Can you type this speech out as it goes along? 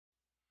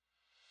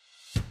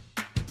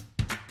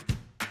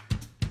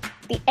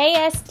The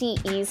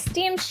ASDE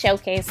STEAM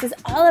Showcase is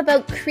all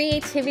about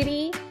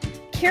creativity,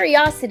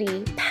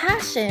 curiosity,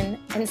 passion,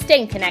 and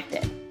staying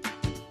connected.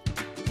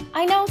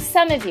 I know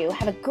some of you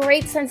have a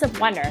great sense of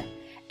wonder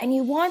and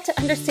you want to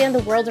understand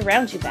the world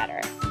around you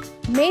better.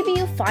 Maybe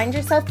you find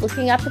yourself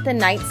looking up at the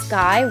night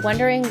sky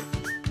wondering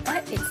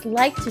what it's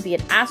like to be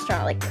an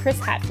astronaut like Chris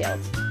Hadfield.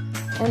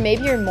 Or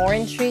maybe you're more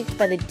intrigued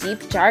by the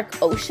deep,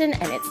 dark ocean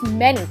and its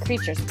many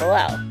creatures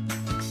below.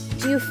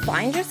 Do you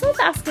find yourself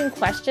asking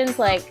questions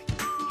like,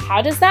 how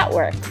does that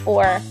work?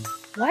 Or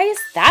why is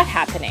that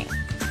happening?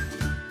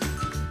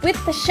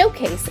 With the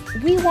showcase,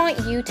 we want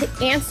you to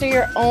answer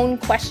your own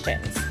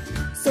questions.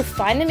 So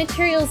find the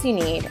materials you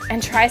need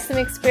and try some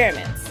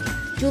experiments.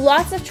 Do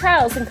lots of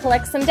trials and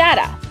collect some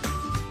data.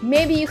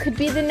 Maybe you could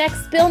be the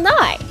next Bill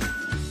Nye.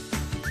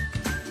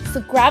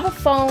 So grab a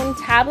phone,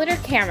 tablet, or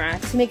camera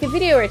to make a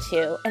video or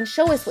two and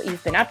show us what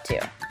you've been up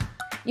to.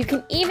 You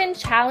can even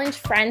challenge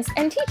friends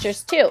and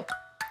teachers too.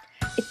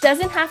 It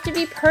doesn't have to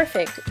be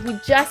perfect, we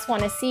just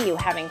want to see you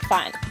having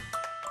fun.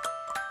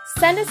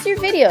 Send us your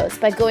videos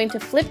by going to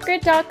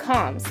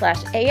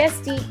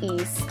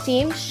flipgrid.com/ASDE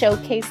STEAM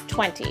Showcase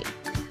 20.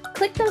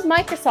 Click the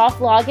Microsoft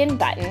login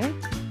button,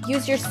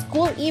 use your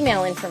school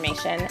email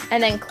information,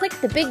 and then click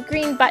the big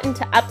green button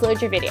to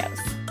upload your videos.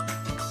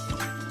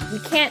 We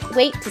can't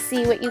wait to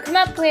see what you come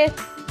up with.